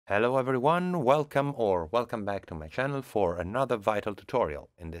Hello everyone, welcome back to my channel for another vital tutorial.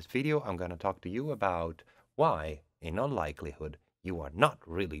 In this video I'm going to talk to you about why, in all likelihood, you are not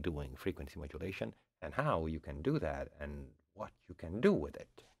really doing frequency modulation and how you can do that and what you can do with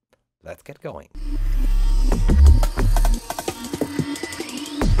it. Let's get going.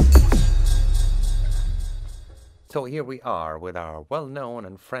 So here we are with our well-known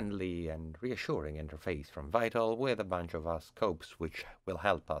and friendly and reassuring interface from Vital with a bunch of scopes which will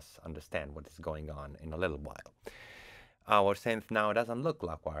help us understand what is going on in a little while. Our synth now doesn't look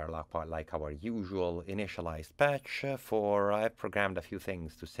like our usual initialized patch, for I've programmed a few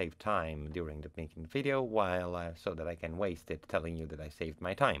things to save time during the making video so that I can waste it telling you that I saved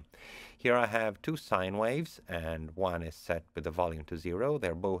my time. Here I have two sine waves and one is set with the volume to 0. They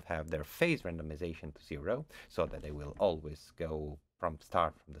both have their phase randomization to 0 so that they will always go from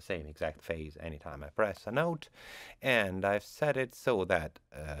the same exact phase anytime I press a note, and I've set it so that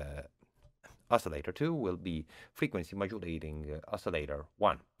oscillator 2 will be frequency modulating oscillator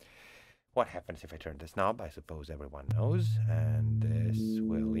 1. What happens if I turn this knob? I suppose everyone knows. And this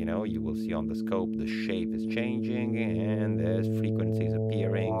will, you will see on the scope the shape is changing and there's frequencies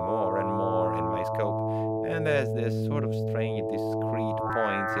appearing more and more in my scope. And there's this sort of strange discrete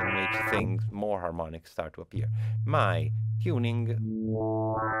points in which more harmonics start to appear. My tuning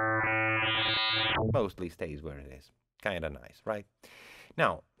mostly stays where it is. Kind of nice, right?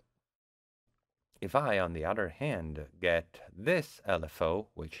 Now, if I, on the other hand, get this LFO,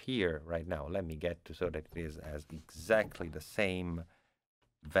 which here, right now, let me get to so that it is as exactly the same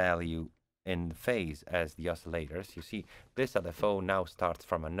value in the phase as the oscillators. You see, this LFO now starts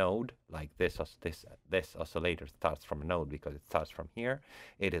from a node, like this oscillator starts from a node because it starts from here.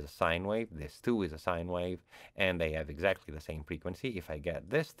 It is a sine wave, this too is a sine wave, and they have exactly the same frequency. If I get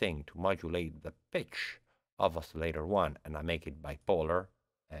this thing to modulate the pitch of oscillator 1 and I make it bipolar,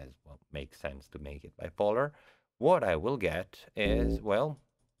 as well, makes sense to make it bipolar, what I will get is, well,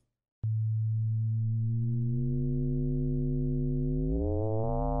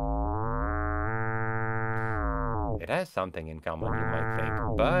 it has something in common, you might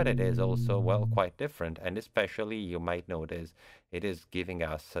think, but it is also, well, quite different, and especially you might notice it is giving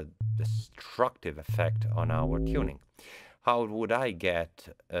us a destructive effect on our tuning. How would I get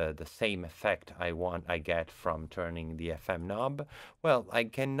the same effect I get from turning the FM knob? Well, I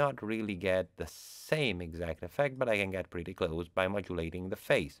cannot really get the same exact effect, but I can get pretty close by modulating the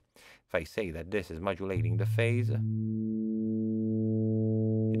phase. If I say that this is modulating the phase, it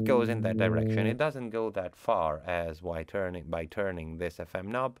goes in that direction. It doesn't go that far as by turning this FM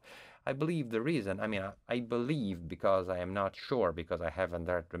knob. I believe the reason, I believe because I am not sure, because I haven't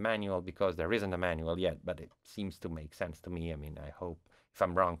read the manual, because there isn't a manual yet, but it seems to make sense to me. I hope, if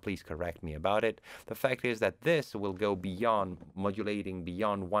I'm wrong, please correct me about it. The fact is that this will go beyond, modulating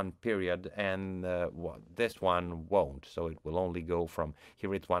beyond one period, and this one won't. So it will only go from,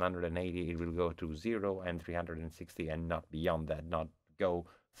 here it's 180, it will go to 0 and 360, and not beyond that, not go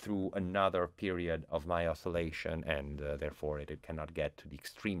through another period of my oscillation, and therefore it cannot get to the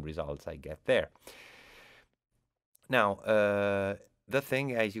extreme results I get there. Now, the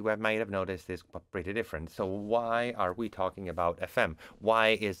thing, as you might have noticed, is pretty different. So why are we talking about FM?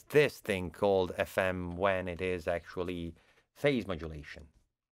 Why is this thing called FM when it is actually phase modulation?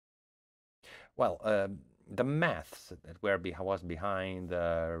 Well, the maths that was behind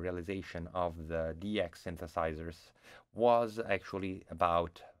the realization of the DX synthesizers was actually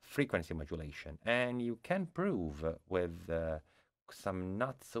about frequency modulation, and you can prove with some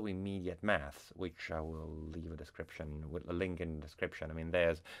not so immediate maths, which I will leave a link in the description.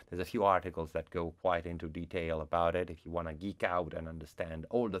 There's a few articles that go quite into detail about it. If you want to geek out and understand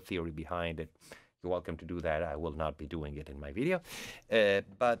all the theory behind it, you're welcome to do that. I will not be doing it in my video,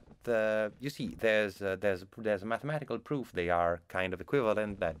 but you see, there's a mathematical proof they are kind of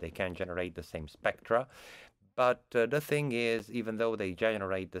equivalent, that they can generate the same spectra. But the thing is, even though they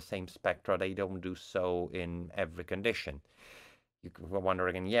generate the same spectra, they don't do so in every condition. You were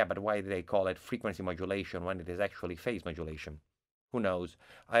wondering, yeah, but why do they call it frequency modulation when it is actually phase modulation? Who knows?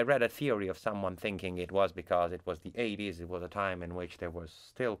 I read a theory of someone thinking it was because it was the 80s. It was a time in which there was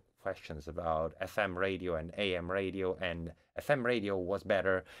still questions about FM radio and AM radio, and FM radio was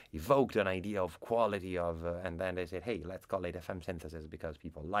better, evoked an idea of quality of, and then they said, hey, let's call it FM synthesis because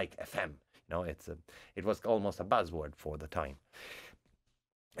people like FM. It was almost a buzzword for the time.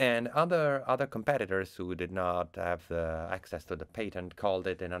 And other competitors who did not have the access to the patent called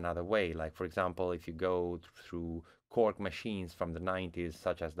it in another way. Like, for example, if you go through Cork machines from the 90s,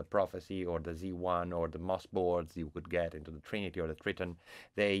 such as the Prophecy or the Z1 or the MOS boards you could get into the Trinity or the Triton,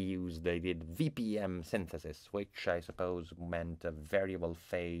 they did VPM synthesis, which I suppose meant a variable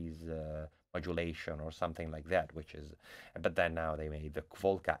phase modulation or something like that, which is, but then now they made the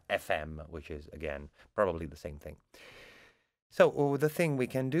Volca FM, which is again probably the same thing. So the thing we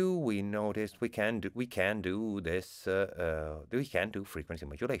can do, we noticed we can do frequency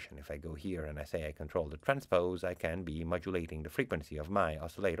modulation. If I go here and I say I control the transpose, I can be modulating the frequency of my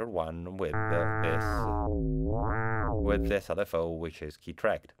oscillator one with this LFO, which is key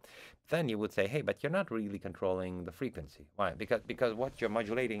tracked. Then you would say, hey, but you're not really controlling the frequency. Why? Because what you're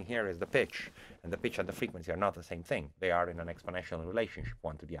modulating here is the pitch, and the pitch and the frequency are not the same thing. They are in an exponential relationship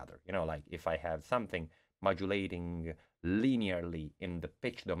one to the other. You know, like if I have something modulating linearly in the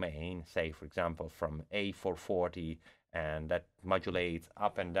pitch domain, say, for example, from A440, and that modulates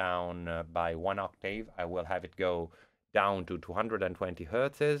up and down by 1 octave, I will have it go down to 220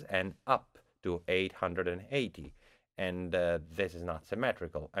 hertzes and up to 880. And this is not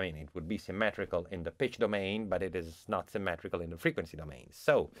symmetrical. I mean, it would be symmetrical in the pitch domain, but it is not symmetrical in the frequency domain.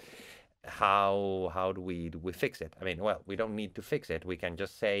 So how do we fix it? I mean, well, we don't need to fix it. We can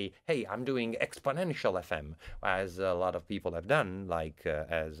just say, hey, I'm doing exponential FM, as a lot of people have done, like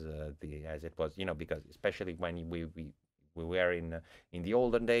as it was, you know, because especially when we were in the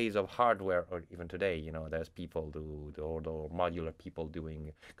olden days of hardware, or even today, you know, there's people or modular people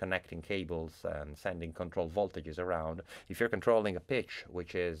doing connecting cables and sending control voltages around. If you're controlling a pitch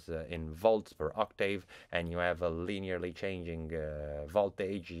which is in volts per octave, and you have a linearly changing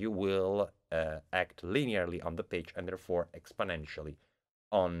voltage, you will act linearly on the pitch and therefore exponentially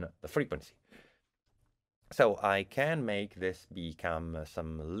on the frequency. So I can make this become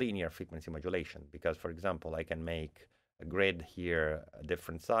some linear frequency modulation, because, for example, I can make a grid here a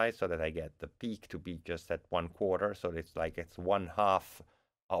different size so that I get the peak to be just at 1/4, so it's like it's 1/2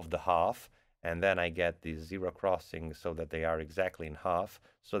 of the half, and then I get these zero crossings so that they are exactly in half,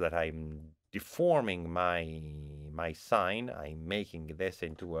 so that I'm deforming my sign. I'm making this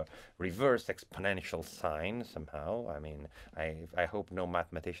into a reverse exponential sign somehow. I mean, I hope no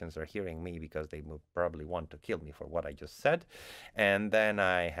mathematicians are hearing me, because they would probably want to kill me for what I just said. And then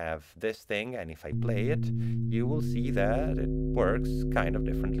I have this thing, and if I play it, you will see that it works kind of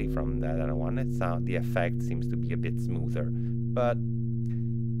differently from the other one. The effect seems to be a bit smoother, but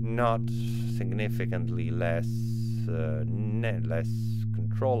not significantly less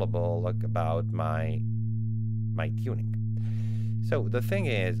controllable about my tuning. So the thing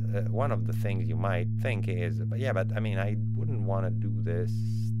is, one of the things you might think is, but I mean, I wouldn't want to do this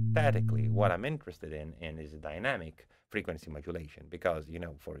statically. What I'm interested in is dynamic frequency modulation, because, you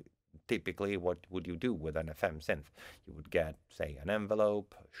know, for typically, what would you do with an FM synth? You would get, say, an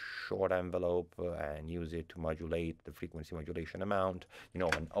envelope, short envelope, and use it to modulate the frequency modulation amount, you know,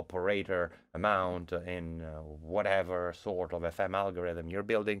 an operator amount in whatever sort of FM algorithm you're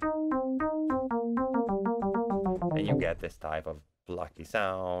building. And you get this type of plucky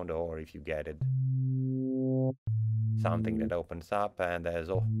sound, or if you get it, something that opens up, and there's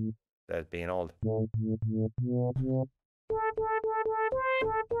been all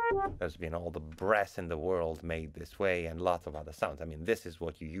the brass in the world made this way, and lots of other sounds. I mean, this is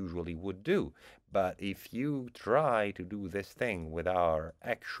what you usually would do. But if you try to do this thing with our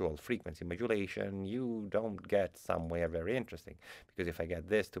actual frequency modulation, you don't get somewhere very interesting. Because if I get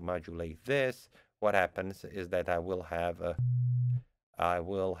this to modulate this, what happens is that I have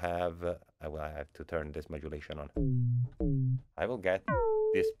to turn this modulation on. I will get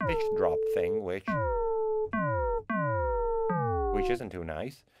this pitch drop thing, which isn't too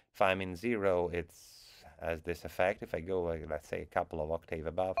nice. If I'm in zero, it has this effect. If I go, let's say, a couple of octave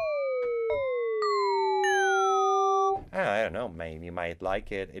above, I don't know, maybe you might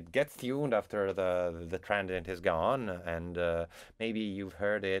like it. It gets tuned after the transient is gone, and maybe you've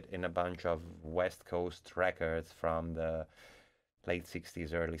heard it in a bunch of West Coast records from the late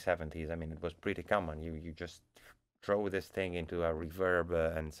 60s, early 70s. I mean, it was pretty common. You just throw this thing into a reverb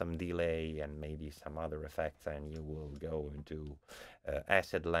and some delay and maybe some other effects, and you will go into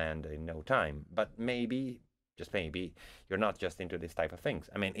acid land in no time. But maybe, just maybe, you're not just into this type of things.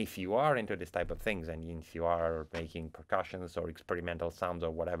 I mean, if you are into this type of things, and if you are making percussions or experimental sounds or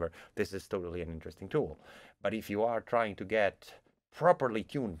whatever, this is totally an interesting tool. But if you are trying to get properly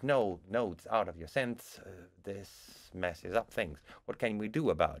tuned notes out of your synths, this messes up things. What can we do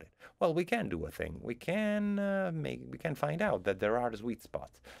about it? Well, we can do a thing. We can find out that there are sweet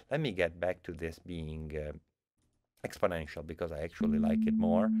spots. Let me get back to this being exponential because I actually like it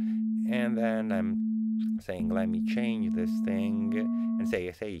more. And then I'm saying, let me change this thing and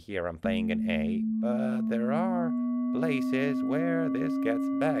say here I'm playing an A, but there are places where this gets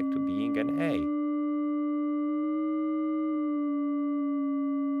back to being an A.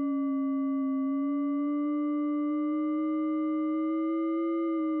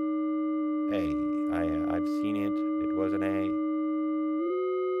 I've seen it. It was an A.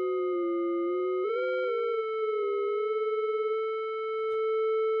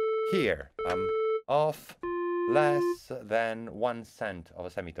 Here, I'm off less than 1 cent of a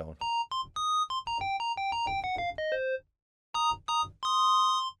semitone.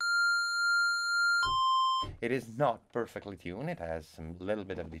 It is not perfectly tuned. It has some little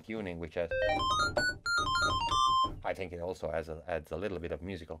bit of detuning, which has, I think it also adds a little bit of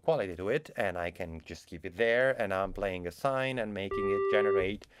musical quality to it, and I can just keep it there, and I'm playing a sine and making it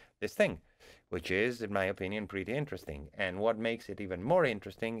generate this thing, which is, in my opinion, pretty interesting. And what makes it even more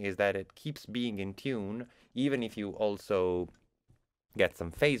interesting is that it keeps being in tune, even if you also get some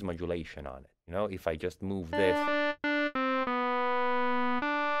phase modulation on it. You know, if I just move this,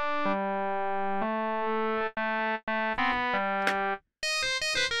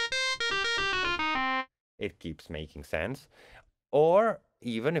 it keeps making sense. Or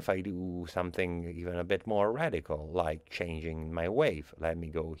even if I do something even a bit more radical, like changing my wave. Let me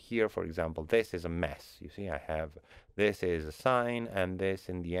go here, for example. This is a mess. You see, I have, this is a sine, and this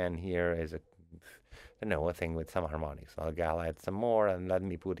in the end here is a, I don't know, a thing with some harmonics. I'll add some more, and let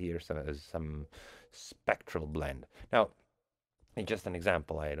me put here some spectral blend. Now, it's just an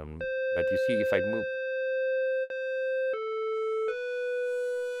example item, but you see, if I move,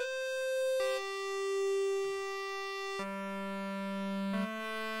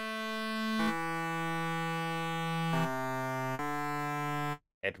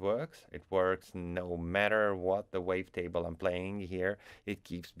 it works. It works no matter what the wavetable I'm playing here. It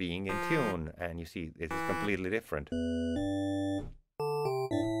keeps being in tune, and you see, it is completely different.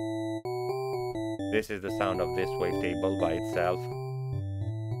 This is the sound of this wavetable by itself.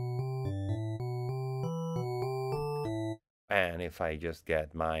 And if I just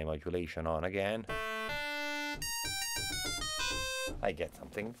get my modulation on again, I get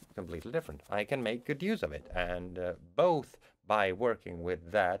something completely different. I can make good use of it, and both by working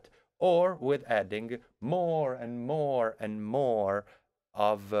with that or with adding more and more and more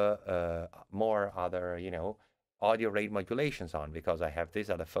of more other, you know, audio rate modulations on, because I have these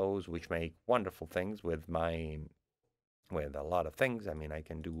LFOs which make wonderful things with a lot of things. I mean, I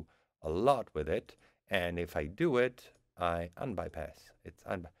can do a lot with it, and if I do it, I unbypass.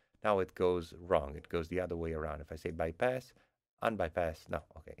 Now it goes wrong. It goes the other way around. If I say bypass, unbypass, no,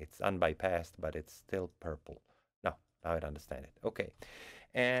 okay, it's unbypassed, but it's still purple. No, now I understand it. Okay.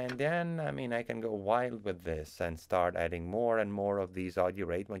 And then, I mean, I can go wild with this and start adding more and more of these audio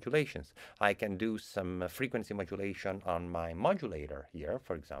rate modulations. I can do some frequency modulation on my modulator here.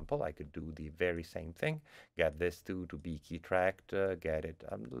 For example, I could do the very same thing. Get this to be key tracked, get it,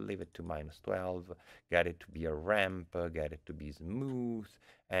 leave it to -12, get it to be a ramp, get it to be smooth,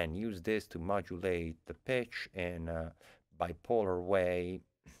 and use this to modulate the pitch in a bipolar way.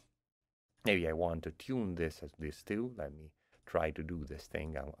 Maybe I want to tune this as this too. Let me try to do this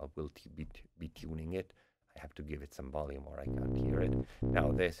thing. I will be tuning it. I have to give it some volume or I can't hear it.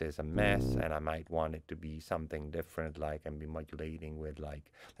 Now this is a mess, and I might want it to be something different, like I'm be modulating with,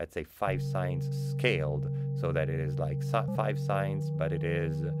 like, let's say 5 sines scaled, so that it is like 5 sines, but it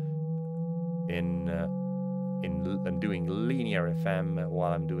is I'm doing linear FM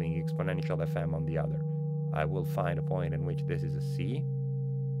while I'm doing exponential FM on the other. I will find a point in which this is a C.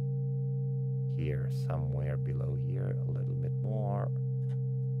 Here, somewhere below here, a little bit more.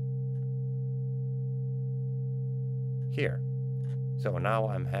 Here. So now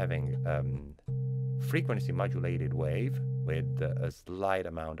I'm having frequency modulated wave with a slight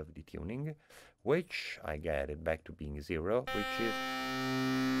amount of detuning, which I get it back to being 0,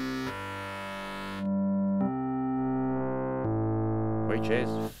 which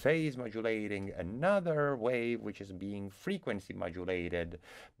is phase modulating another wave, which is being frequency modulated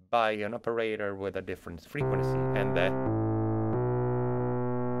by an operator with a different frequency. And then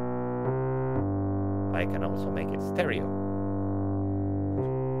I can also make it stereo.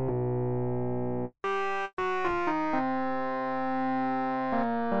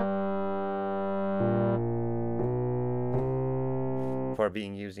 For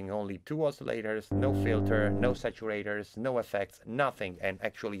being using only 2 oscillators, no filter, no saturators, no effects, nothing, and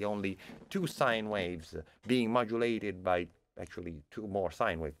actually only 2 sine waves being modulated by actually 2 more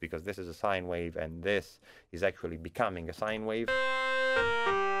sine waves, because this is a sine wave and this is actually becoming a sine wave.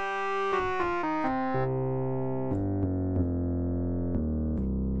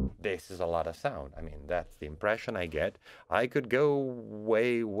 this is a lot of sound. I mean, that's the impression I get. I could go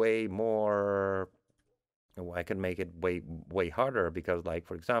way, way more. I could make it way, way harder because, like,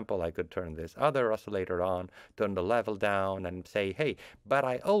 for example, I could turn this other oscillator on, turn the level down, and say, hey, but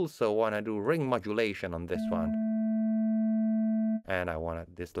I also want to do ring modulation on this one. And I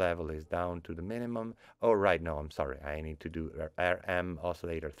want this level is down to the minimum. Oh, right, no, I'm sorry. I need to do RM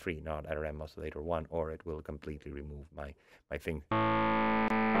oscillator 3, not RM oscillator 1, or it will completely remove my thing.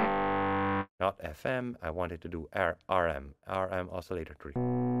 Not FM, I wanted to do RM oscillator 3.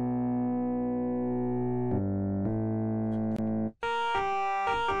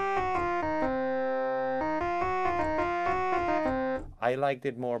 I liked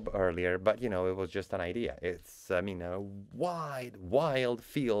it more earlier, but it was just an idea. It's, I mean, a wide, wild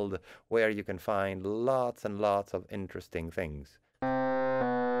field where you can find lots and lots of interesting things.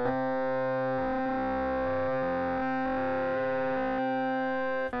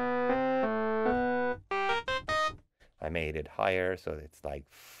 I made it higher, so it's like.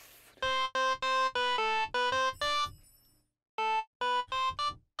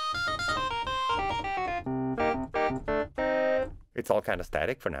 It's all kind of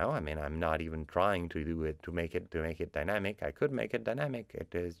static for now. I mean, I'm not even trying to do it to make it dynamic. I could make it dynamic.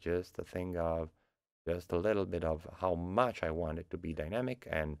 It is just a thing of just a little bit of how much I want it to be dynamic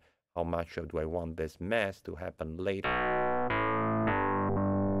and how much do I want this mess to happen later.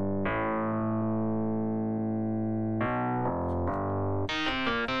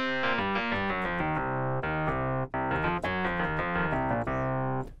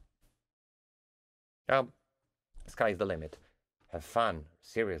 Sky's the limit. Have fun,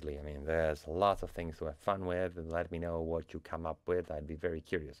 seriously. I mean, there's lots of things to have fun with, and let me know what you come up with. I'd be very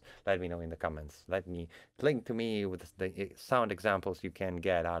curious. Let me know in the comments. Link to me with the sound examples you can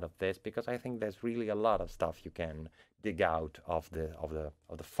get out of this, because I think there's really a lot of stuff you can dig out of the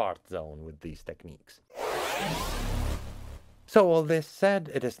fart zone with these techniques. So all this said,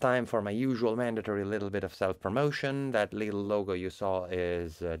 it is time for my usual mandatory little bit of self-promotion. That little logo you saw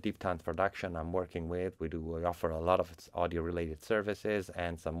is Deeptanzproductions I'm working with. We offer a lot of audio-related services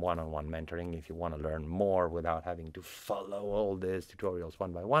and some one-on-one mentoring if you want to learn more without having to follow all these tutorials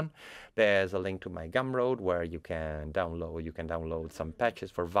one by one. There's a link to my Gumroad where you can download some patches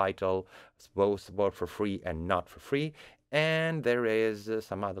for Vital, both for free and not for free. And there is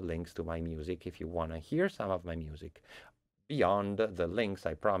some other links to my music if you want to hear some of my music. Beyond the links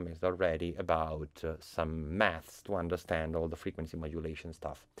I promised already about some maths to understand all the frequency modulation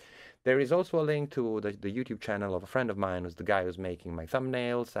stuff. There is also a link to the YouTube channel of a friend of mine who's the guy who's making my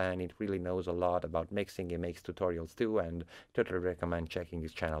thumbnails, and it really knows a lot about mixing. He makes tutorials too, and totally recommend checking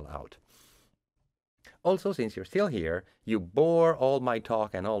his channel out. Also, since you're still here, you bore all my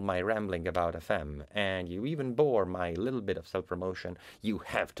talk and all my rambling about FM, and you even bore my little bit of self-promotion, you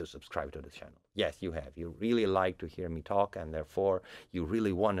have to subscribe to the channel. Yes, you have. You really like to hear me talk, and therefore you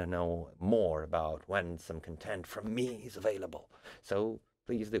really want to know more about when some content from me is available. So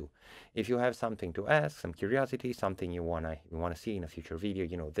please do. If you have something to ask, some curiosity, something you wanna see in a future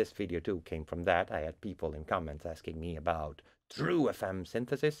video, this video too came from that. I had people in comments asking me about true FM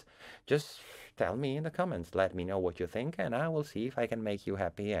synthesis. Just tell me in the comments, let me know what you think, and I will see if I can make you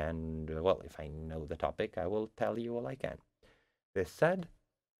happy, and well, if I know the topic, I will tell you all I can. This said,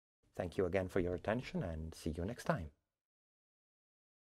 thank you again for your attention, and see you next time.